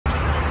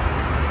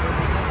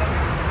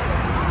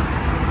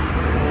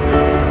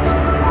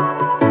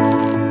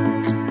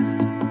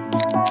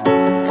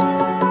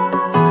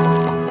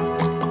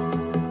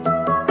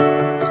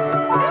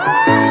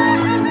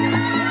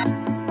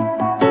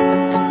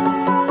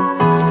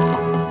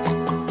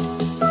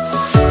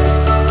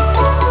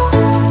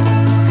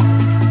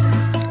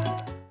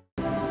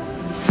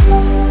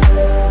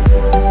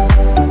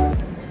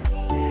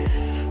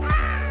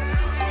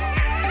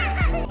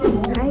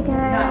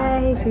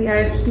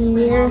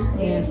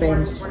Ayan,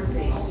 friends.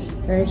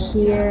 We're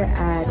here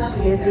at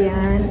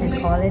Vivian and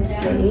Colin's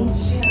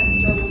place.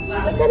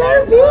 Look at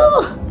our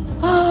view!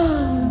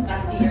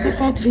 Look at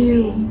that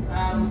view!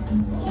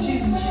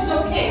 She's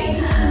okay.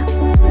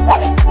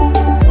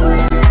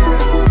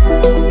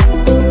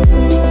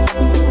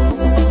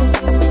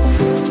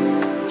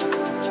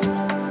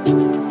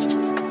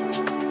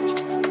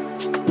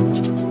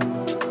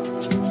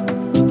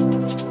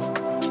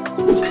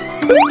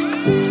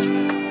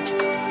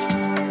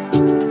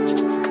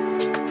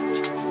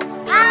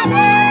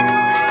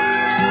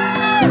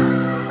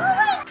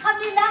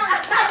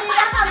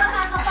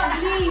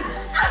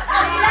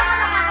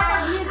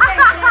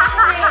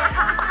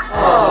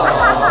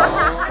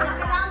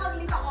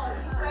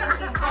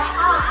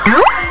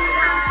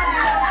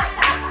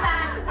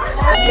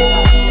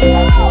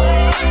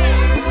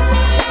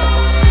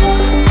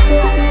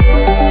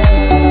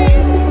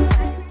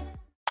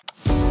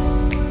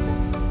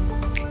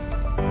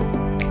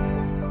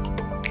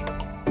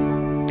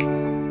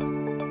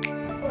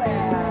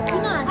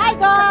 Hi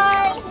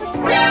guys!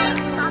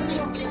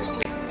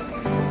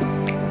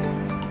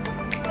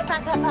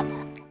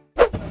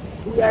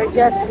 We are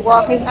just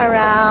walking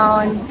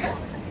around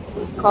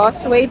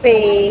Causeway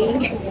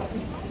Bay.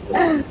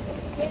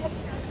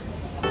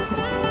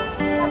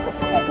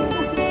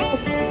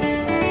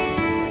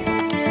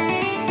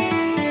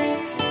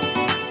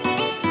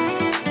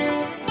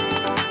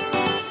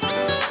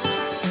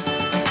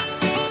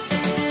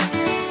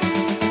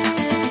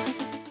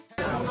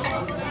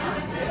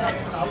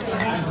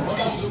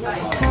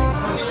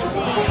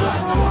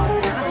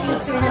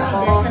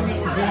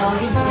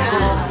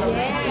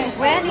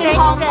 When in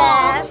Hong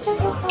Kong.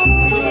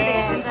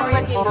 Yes, that's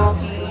what you know.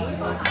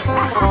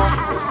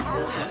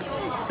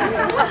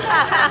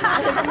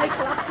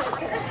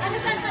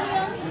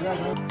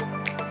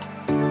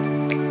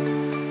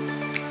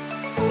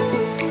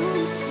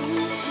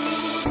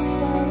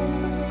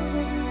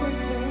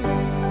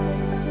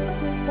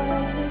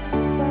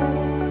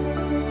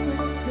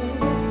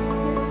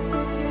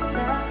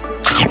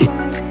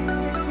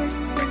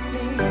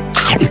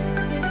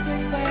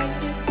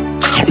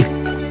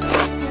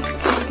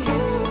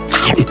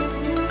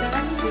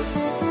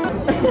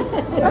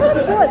 That's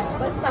good.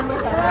 Basta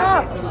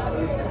masarap.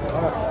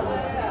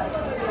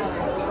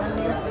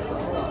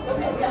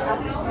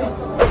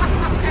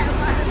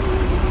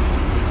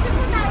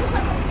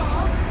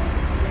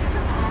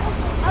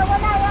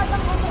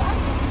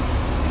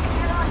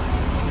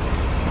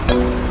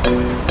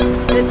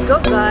 Let's go,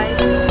 guys.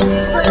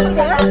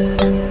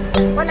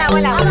 Wala.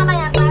 Mamaya pa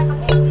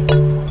mag-exit.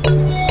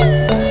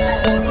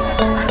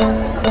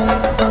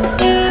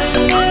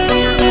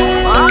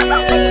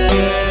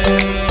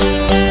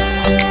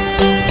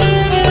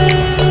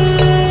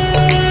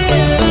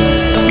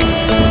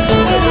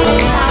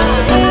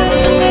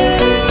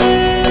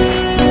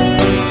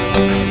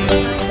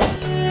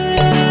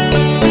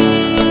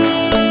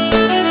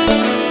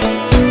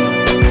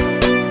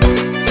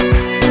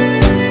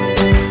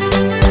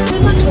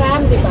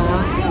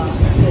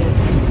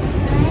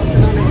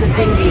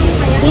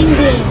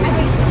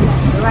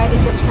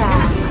 Riding the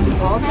tram,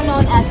 also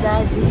known as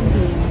the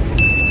dingding.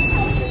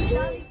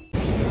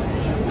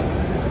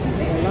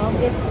 The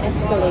longest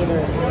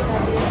escalator.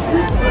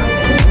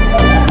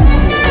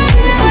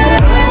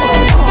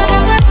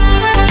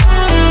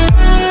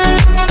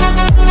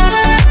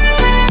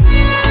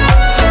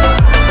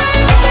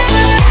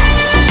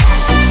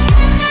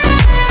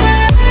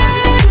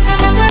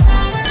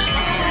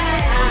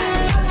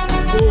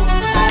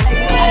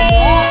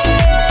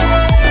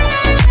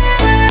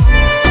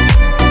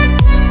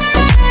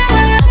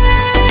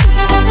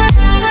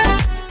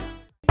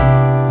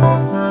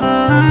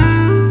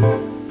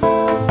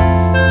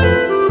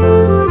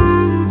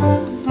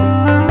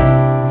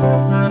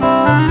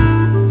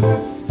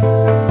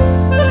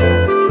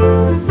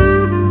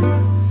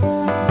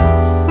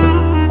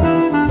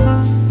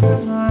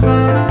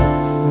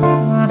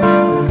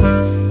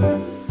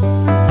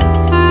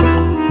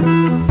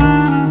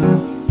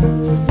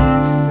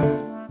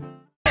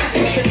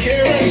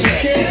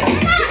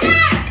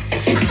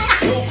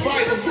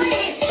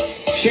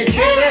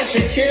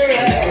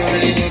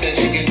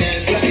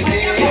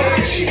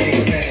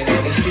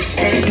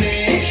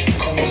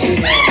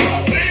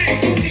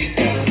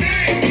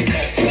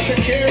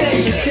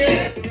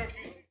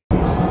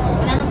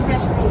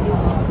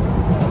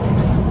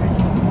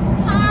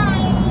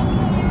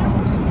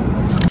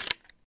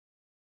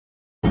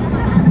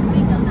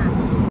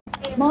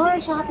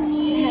 More shopping.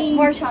 Yes,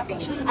 more shopping.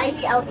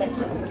 IT outlet.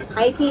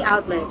 IT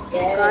outlet.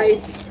 Yes.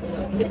 Guys,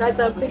 kita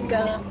something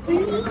ka.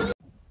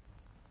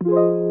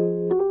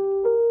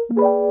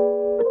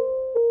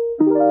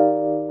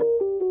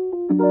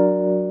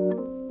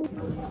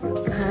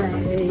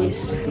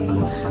 Guys,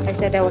 I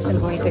said I wasn't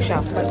going to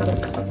shop, but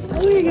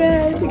oh my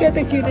god, we got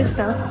the cutest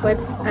stuff.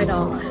 But I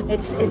know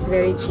it's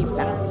very cheap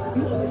now.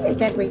 I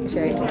can't wait to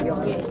share it with you.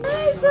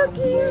 Ay, so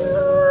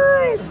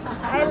cute!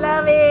 I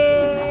love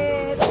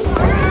it!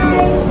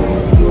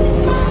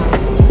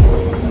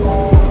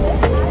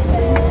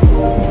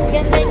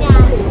 Ganda niya.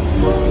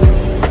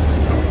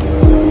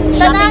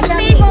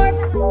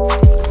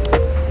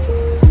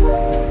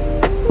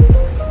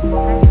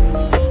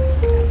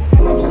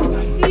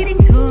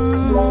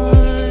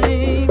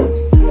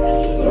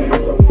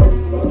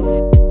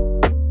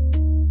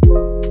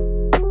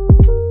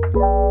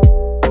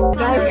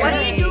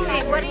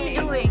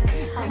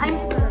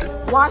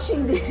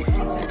 washing dishes.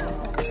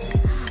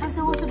 I'm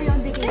supposed to be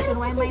on vacation.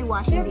 Why am I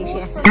washing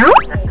dishes?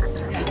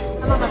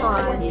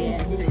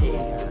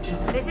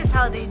 This is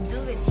how they do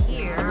it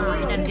here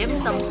in a dim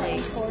sum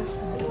place.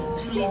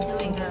 Julie's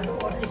doing the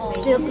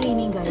Still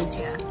cleaning,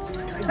 guys.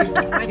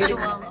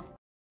 ritual.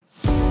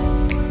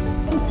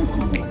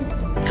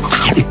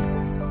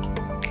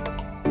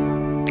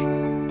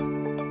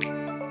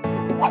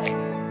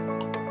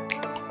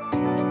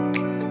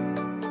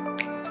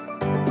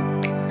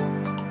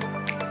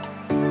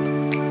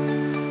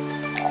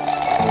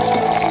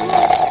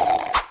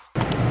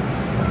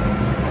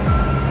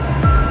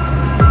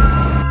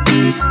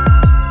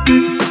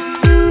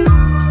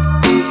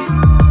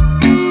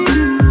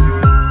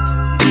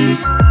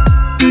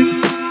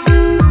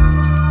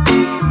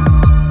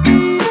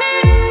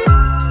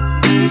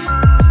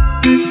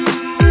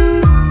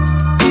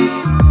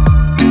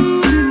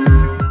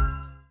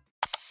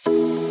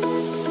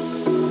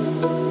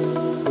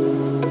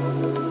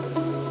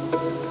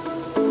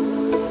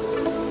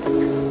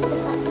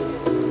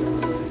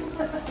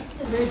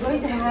 We're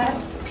going to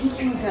have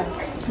Peking duck.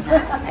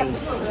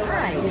 Nice.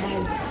 Nice.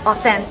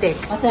 Authentic.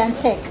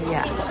 Authentic.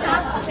 Yeah.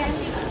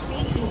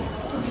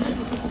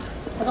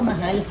 Baka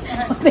mahal.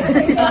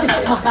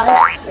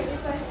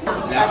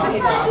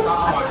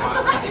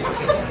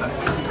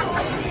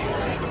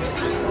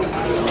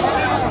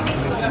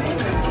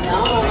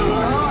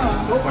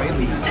 So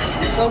oily.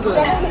 So good.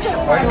 So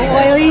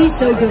oily,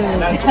 so good.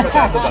 That's what's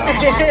all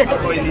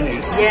about.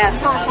 Oiliness.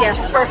 Yes.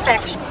 Yes.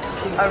 Perfection.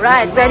 All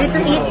right. Ready to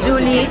eat,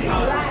 Julie?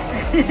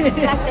 So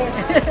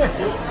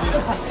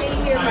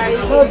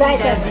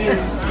that's a view.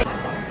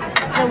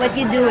 So what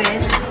you do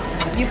is,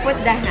 you put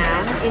the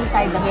ham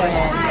inside the bread.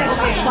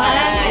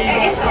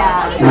 Okay.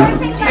 Yeah.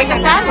 Like a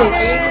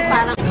sandwich.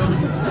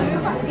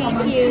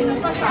 Thank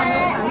you.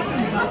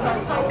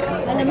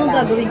 Alam mo,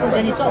 gagawin ko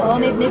ganito. Oh,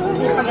 may pa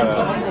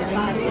ganito.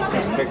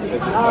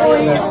 Oh,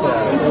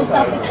 ito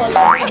stop it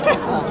all.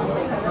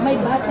 My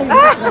battery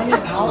is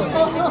running out.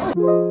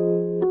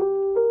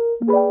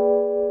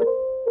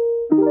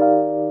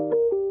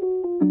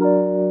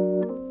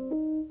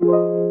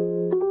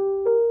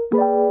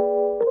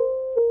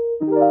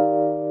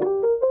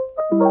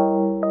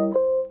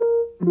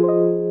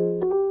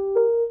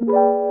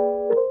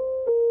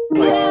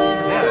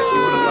 Yeah, if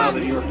you would allow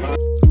the short.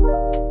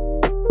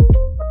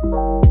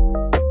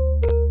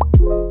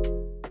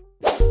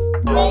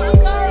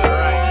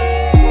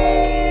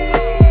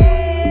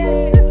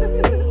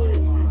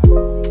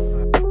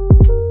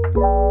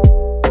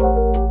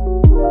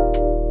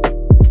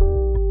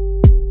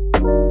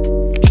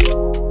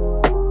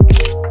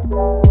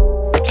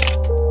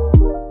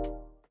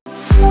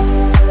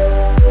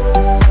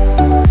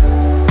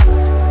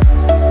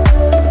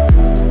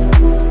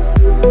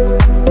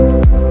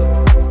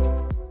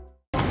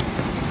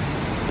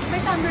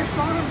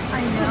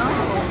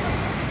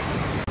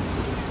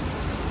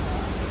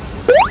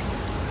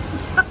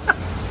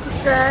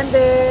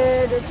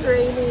 Stranded. It's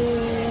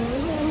raining.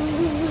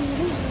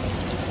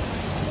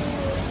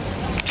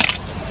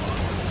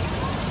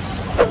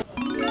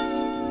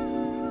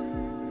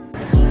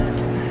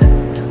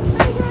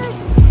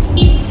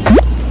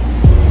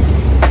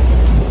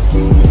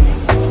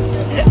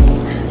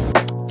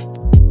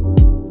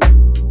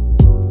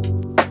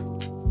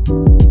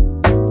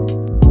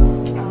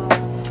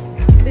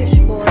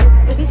 Fishball.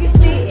 This is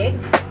 3 egg.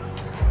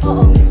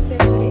 Oo, may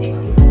 3 egg.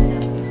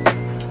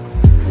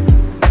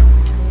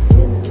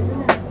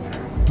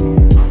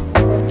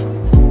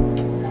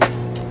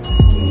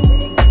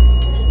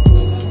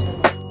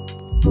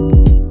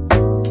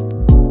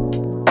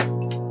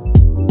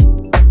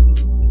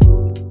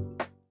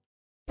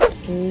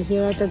 Okay,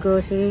 here at the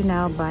grocery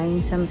now,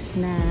 buying some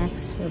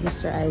snacks for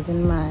Mr.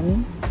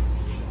 Eigenman.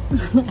 I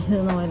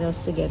don't know what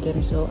else to get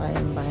him, so I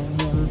am buying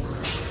him.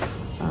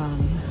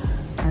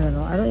 I don't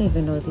know. I don't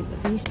even know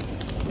these.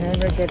 And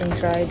we're getting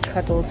dried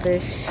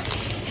cuttlefish.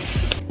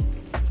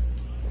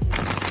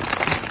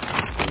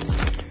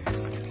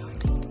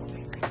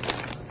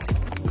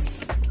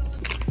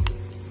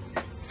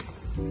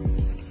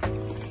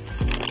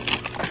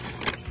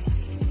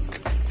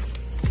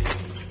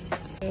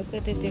 Look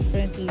at the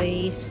different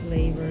Lay's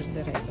flavors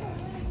that I got.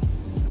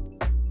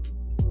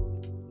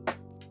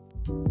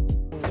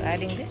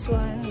 Adding this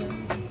one.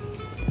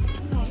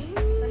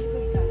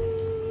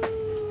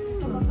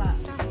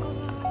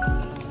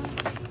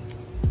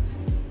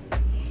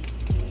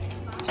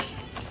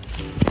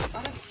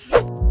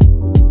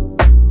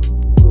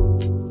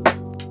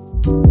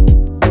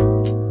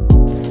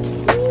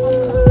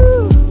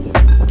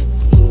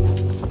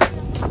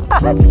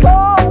 Let's go!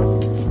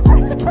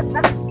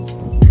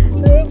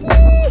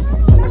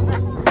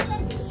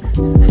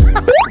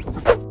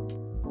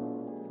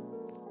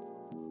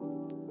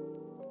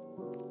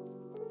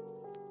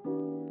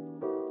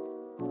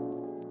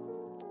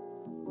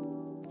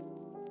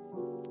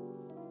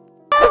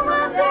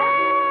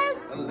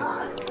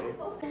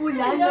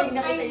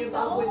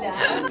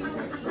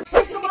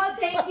 First of all,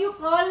 thank you,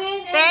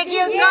 Colin. Thank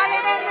you,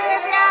 Colin and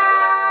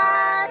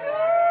Vivian!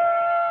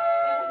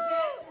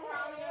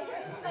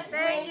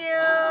 Thank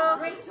you!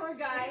 Great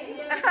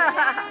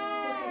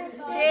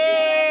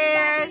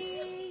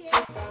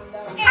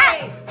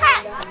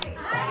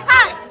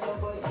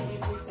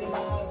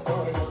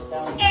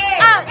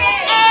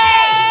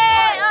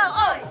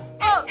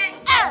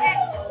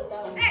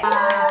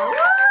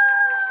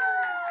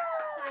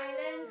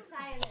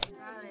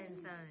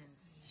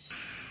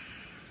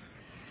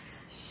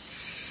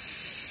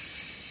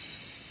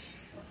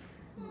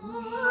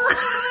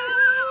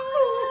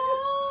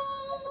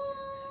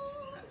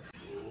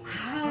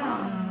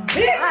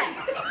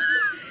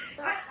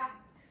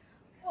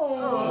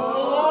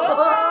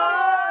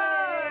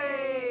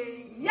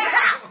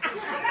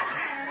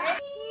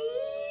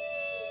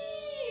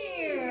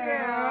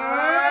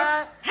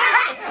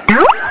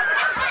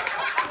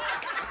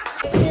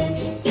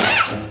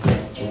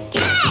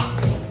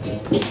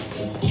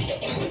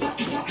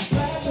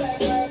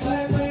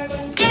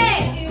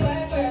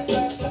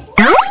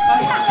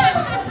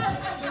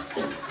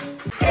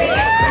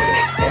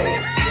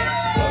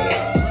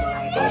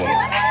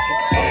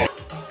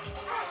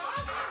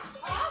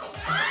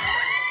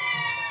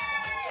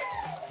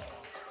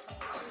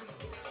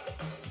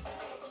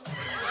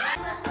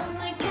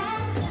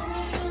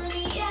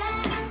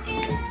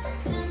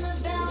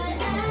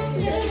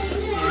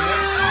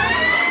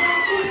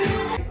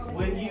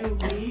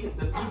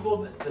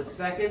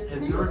second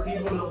and third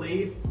people to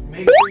leave,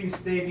 make sure you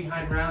stay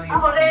behind railing.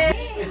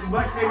 It's a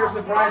much bigger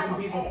surprise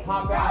when people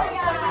pop out.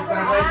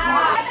 Element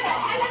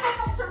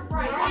of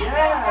surprise.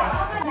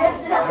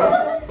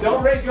 Yeah.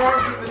 Don't raise your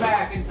arms in the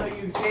back until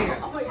you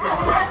dance.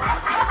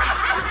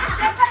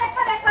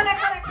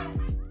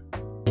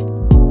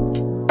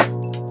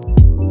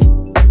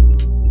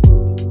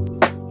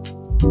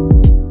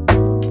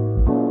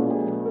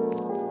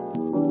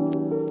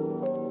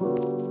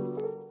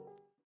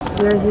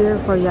 We're here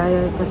for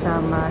Yaya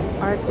Kasama's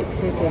art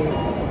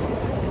exhibit.